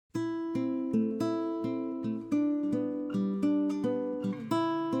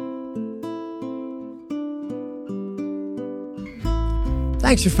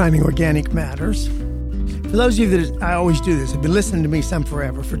Thanks for finding Organic Matters. For those of you that I always do this, have been listening to me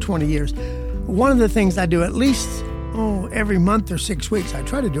forever, for 20 years. One of the things I do at least every month or 6 weeks, I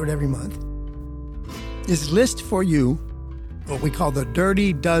try to do it every month, is list for you what we call the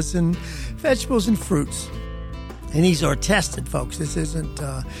Dirty Dozen vegetables and fruits. And these are tested, folks. This isn't,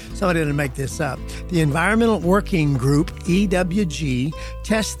 somebody didn't make this up. The Environmental Working Group, EWG,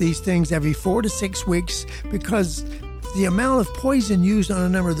 tests these things every 4 to 6 weeks because the amount of poison used on a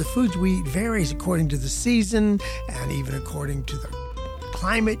number of the foods we eat varies according to the season and even according to the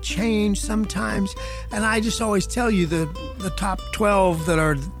climate change sometimes. And I just always tell you the top 12 that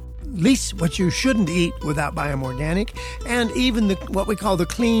are least what you shouldn't eat without buying them organic, and even what we call the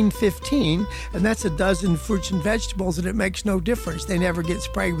Clean 15, and that's a dozen fruits and vegetables, and it makes no difference. They never get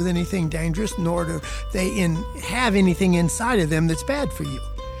sprayed with anything dangerous, nor do they have anything inside of them that's bad for you.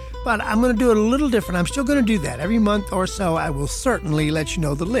 But I'm going to do it a little different. I'm still going to do that. Every month or so, I will certainly let you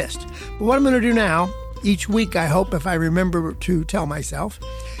know the list. But what I'm going to do now, each week, I hope, if I remember to tell myself,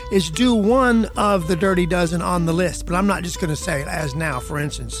 is do one of the Dirty Dozen on the list. But I'm not just going to say it as now. For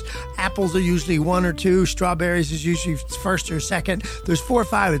instance, apples are usually 1 or 2. Strawberries is usually first or second. There's 4 or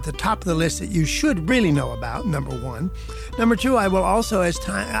 5 at the top of the list that you should really know about, number 1. Number 2, I will also,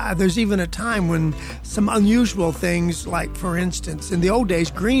 there's even a time when some unusual things, like, for instance, in the old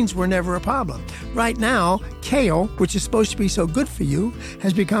days, greens were never a problem. Right now, kale, which is supposed to be so good for you,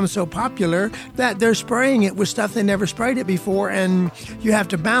 has become so popular that they're spraying it with stuff they never sprayed it before, and you have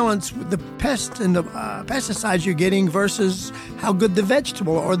to balance the pest and the pesticides you're getting versus how good the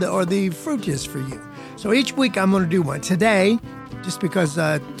vegetable or the fruit is for you. So each week I'm going to do one. Today, just because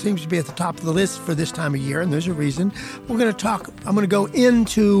it seems to be at the top of the list for this time of year, and there's a reason, I'm going to go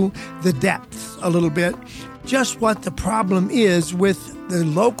into the depths a little bit, just what the problem is with the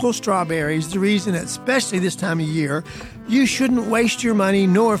local strawberries, the reason, especially this time of year, you shouldn't waste your money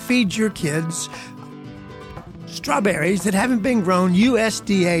nor feed your kids strawberries that haven't been grown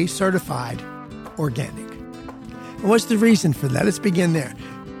USDA certified organic. And what's the reason for that? Let's begin there.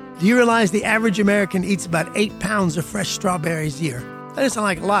 Do you realize the average American eats about 8 pounds of fresh strawberries a year? That doesn't sound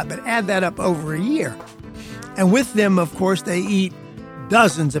like a lot, but add that up over a year. And with them, of course, they eat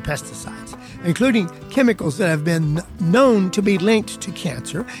dozens of pesticides, including chemicals that have been known to be linked to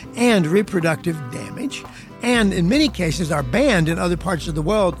cancer and reproductive damage, and in many cases are banned in other parts of the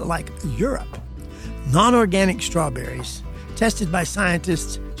world like Europe. Non-organic strawberries, tested by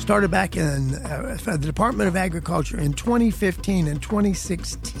scientists, started back in the Department of Agriculture in 2015 and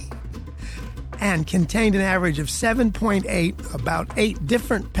 2016, and contained an average of 7.8, about 8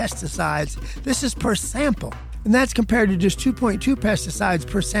 different pesticides. This is per sample, and that's compared to just 2.2 pesticides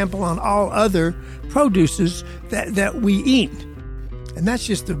per sample on all other produces that we eat. And that's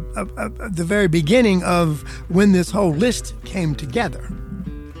just the very beginning of when this whole list came together.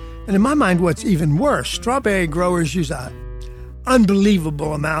 And in my mind, what's even worse, strawberry growers use an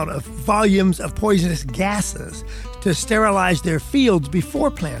unbelievable amount of volumes of poisonous gases to sterilize their fields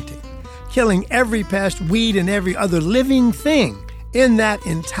before planting, killing every pest, weed, and every other living thing in that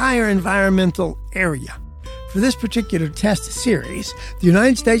entire environmental area. For this particular test series, the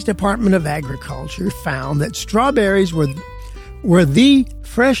United States Department of Agriculture found that strawberries were the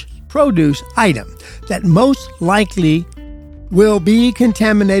fresh produce item that most likely will be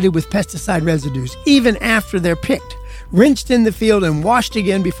contaminated with pesticide residues even after they're picked, rinsed in the field, and washed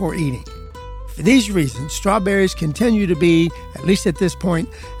again before eating. For these reasons, strawberries continue to be, at least at this point,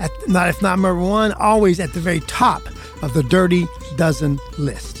 if not number 1, always at the very top of the Dirty Dozen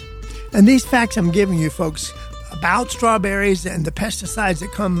list. And these facts I'm giving you, folks, about strawberries and the pesticides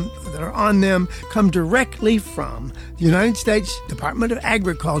that are on them come directly from the United States Department of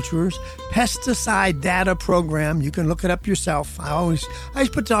Agriculture's Pesticide Data Program. You can look it up yourself. I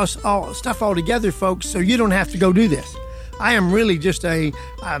just put all stuff all together, folks, so you don't have to go do this. I am really just a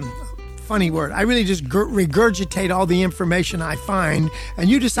funny word. I really just regurgitate all the information I find, and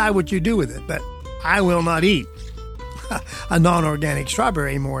you decide what you do with it. But I will not eat a non-organic strawberry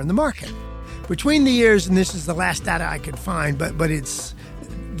anymore in the market. Between the years, and this is the last data I could find, but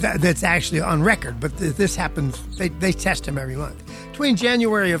that's actually on record, but this happens, they test them every month. Between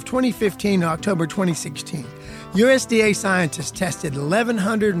January of 2015 and October 2016, USDA scientists tested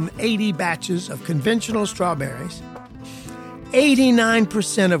 1,180 batches of conventional strawberries,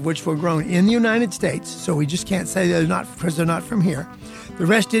 89% of which were grown in the United States, so we just can't say they're not because they're not from here. The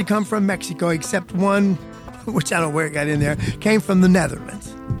rest did come from Mexico, except one, which I don't know where it got in there, came from the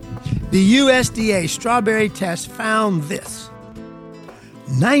Netherlands. The USDA strawberry test found this.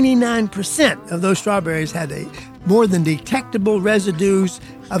 99% of those strawberries had more than detectable residues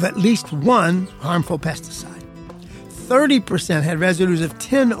of at least one harmful pesticide. 30% had residues of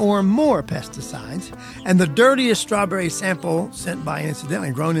 10 or more pesticides, and the dirtiest strawberry sample sent by, incidentally,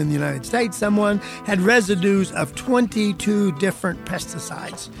 grown in the United States, someone had residues of 22 different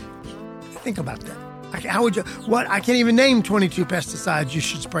pesticides. Think about that. How would you? What? I can't even name 22 pesticides you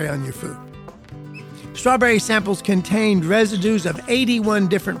should spray on your food. Strawberry samples contained residues of 81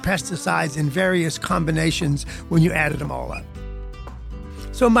 different pesticides in various combinations when you added them all up.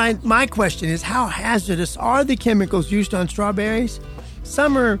 So my question is, how hazardous are the chemicals used on strawberries?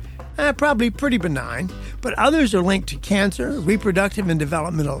 Some are probably pretty benign, but others are linked to cancer, reproductive and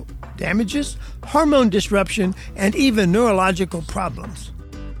developmental damages, hormone disruption, and even neurological problems.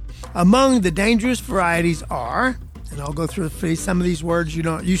 Among the dangerous varieties are, and I'll go through some of these words you're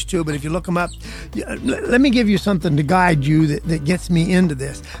not used to, but if you look them up, let me give you something to guide you that gets me into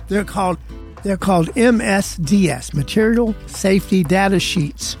this. They're called MSDS, Material Safety Data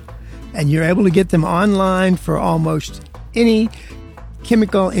Sheets, and you're able to get them online for almost any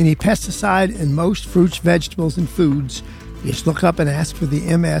chemical, any pesticide, in most fruits, vegetables, and foods. You just look up and ask for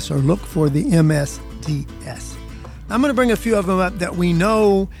the MS or look for the MSDS. I'm going to bring a few of them up that we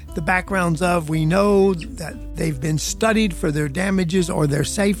know the backgrounds of. We know that they've been studied for their damages or their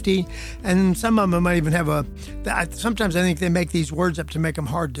safety, and some of them might even have sometimes I think they make these words up to make them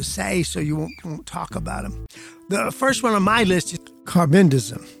hard to say, so you won't talk about them. The first one on my list is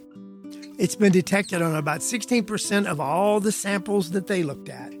carbendazim. It's been detected on about 16% of all the samples that they looked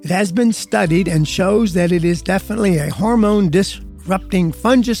at. It has been studied and shows that it is definitely a hormone-disrupting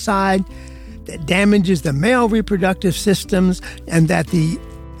fungicide that damages the male reproductive systems, and that the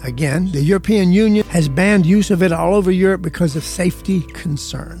European Union has banned use of it all over Europe because of safety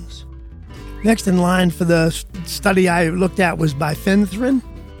concerns. Next in line for the study I looked at was bifenthrin.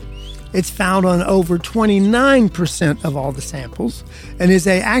 It's found on over 29% of all the samples and is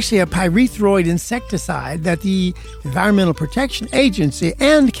actually a pyrethroid insecticide that the Environmental Protection Agency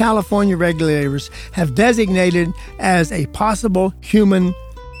and California regulators have designated as a possible human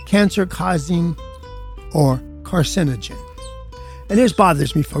cancer-causing or carcinogen. And this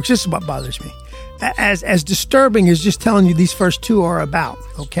bothers me, folks. This is what bothers me. As disturbing as just telling you these first two are about,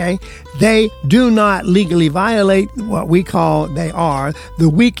 okay? They do not legally violate what the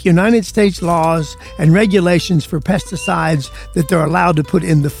weak United States laws and regulations for pesticides that they're allowed to put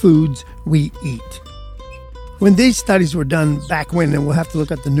in the foods we eat. When these studies were done back when, and we'll have to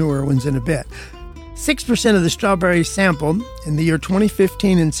look at the newer ones in a bit, 6% of the strawberries sampled in the year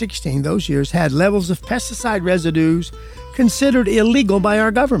 2015 and 16, those years, had levels of pesticide residues considered illegal by our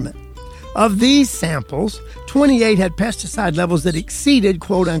government. Of these samples, 28 had pesticide levels that exceeded,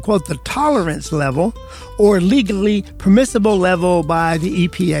 quote-unquote, the tolerance level or legally permissible level by the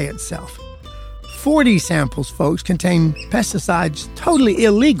EPA itself. 40 samples, folks, contained pesticides totally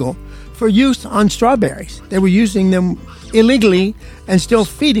illegal for use on strawberries. They were using them illegally and still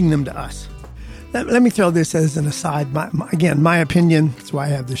feeding them to us. Let me throw this as an aside. My opinion, that's why I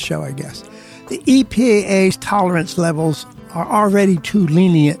have this show, I guess. The EPA's tolerance levels are already too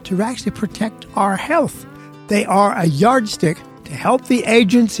lenient to actually protect our health. They are a yardstick to help the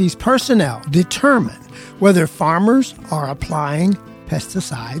agency's personnel determine whether farmers are applying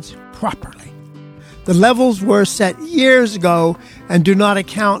pesticides properly. The levels were set years ago and do not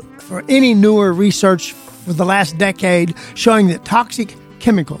account for any newer research for the last decade showing that toxic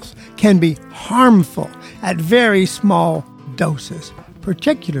chemicals can be harmful at very small doses,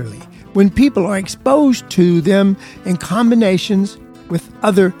 particularly when people are exposed to them in combinations with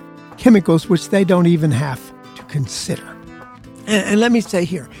other chemicals which they don't even have to consider. And let me say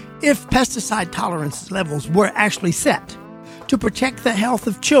here, if pesticide tolerance levels were actually set to protect the health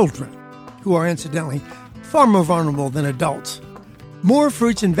of children, who are incidentally far more vulnerable than adults, more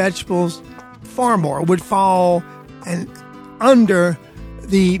fruits and vegetables, far more, would fall under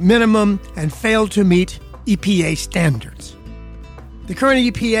the minimum and fail to meet EPA standards. The current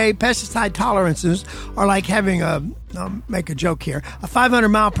EPA pesticide tolerances are like having I'll make a joke here, a 500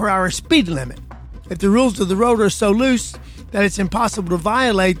 mile per hour speed limit. If the rules of the road are so loose that it's impossible to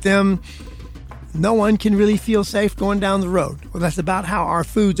violate them, no one can really feel safe going down the road. Well, that's about how our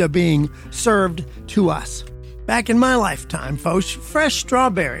foods are being served to us. Back in my lifetime, folks, fresh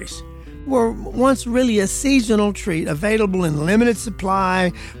strawberries were once really a seasonal treat available in limited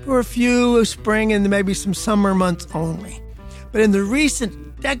supply for a few spring and maybe some summer months only. But in the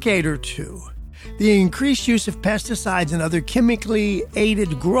recent decade or two, the increased use of pesticides and other chemically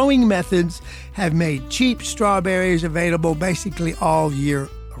aided growing methods have made cheap strawberries available basically all year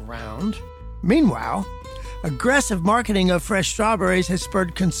around. Meanwhile, aggressive marketing of fresh strawberries has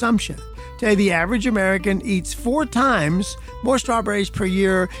spurred consumption. Today, the average American eats 4 times more strawberries per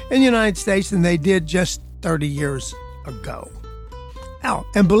year in the United States than they did just 30 years ago. Oh,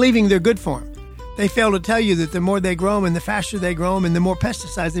 and believing they're good for them. They fail to tell you that the more they grow them and the faster they grow them and the more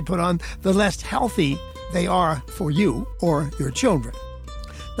pesticides they put on, the less healthy they are for you or your children.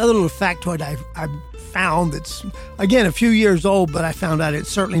 Another little factoid I found that's, again, a few years old, but I found out it's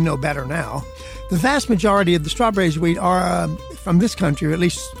certainly no better now. The vast majority of the strawberries we eat are from this country, or at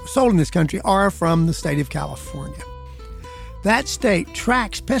least sold in this country, are from the state of California. That state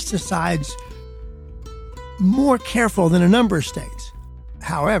tracks pesticides more careful than a number of states.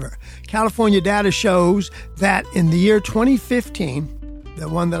 However, California data shows that in the year 2015, the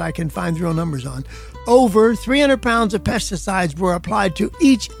one that I can find the real numbers on, over 300 pounds of pesticides were applied to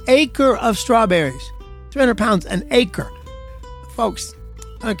each acre of strawberries. 300 pounds an acre. Folks,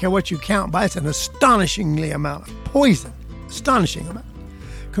 I don't care what you count by, it's an astonishingly amount of poison. Astonishing amount.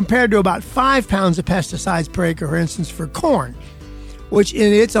 Compared to about 5 pounds of pesticides per acre, for instance, for corn, which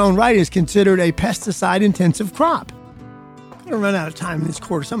in its own right is considered a pesticide-intensive crop. I'm going to run out of time in this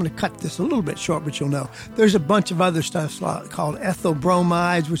quarter, so I'm going to cut this a little bit short, but you'll know. There's a bunch of other stuff called ethyl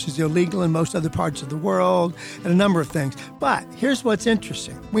bromides, which is illegal in most other parts of the world, and a number of things. But here's what's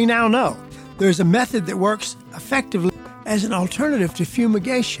interesting. We now know there's a method that works effectively as an alternative to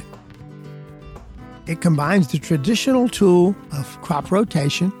fumigation. It combines the traditional tool of crop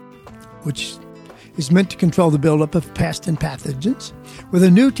rotation, which is meant to control the buildup of pests and pathogens, with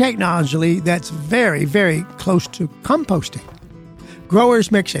a new technology that's very, very close to composting.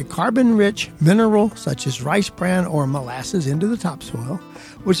 Growers mix a carbon-rich mineral such as rice bran or molasses into the topsoil,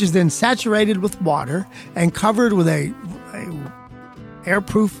 which is then saturated with water and covered with a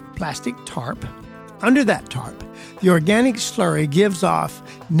airproof plastic tarp. Under that tarp, the organic slurry gives off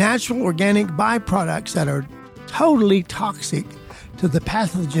natural organic byproducts that are totally toxic to the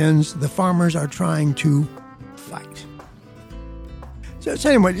pathogens the farmers are trying to fight. So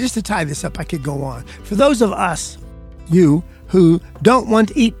anyway, just to tie this up, I could go on. For those of us, you, who don't want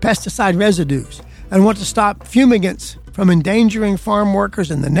to eat pesticide residues and want to stop fumigants from endangering farm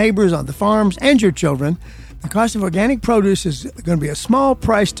workers and the neighbors on the farms and your children, the cost of organic produce is going to be a small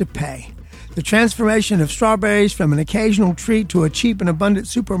price to pay. The transformation of strawberries from an occasional treat to a cheap and abundant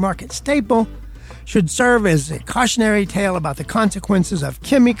supermarket staple should serve as a cautionary tale about the consequences of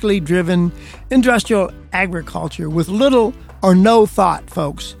chemically driven industrial agriculture with little or no thought,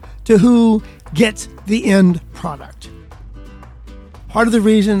 folks, to who gets the end product. Part of the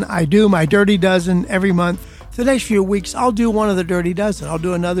reason I do my Dirty Dozen every month, for the next few weeks, I'll do one of the Dirty Dozen. I'll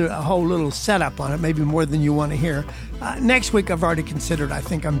do a whole little setup on it, maybe more than you want to hear. Next week, I've already considered, I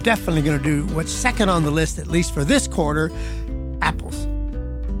think I'm definitely going to do what's second on the list, at least for this quarter, apples.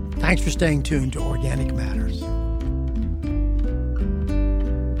 Thanks for staying tuned to Organic Matters.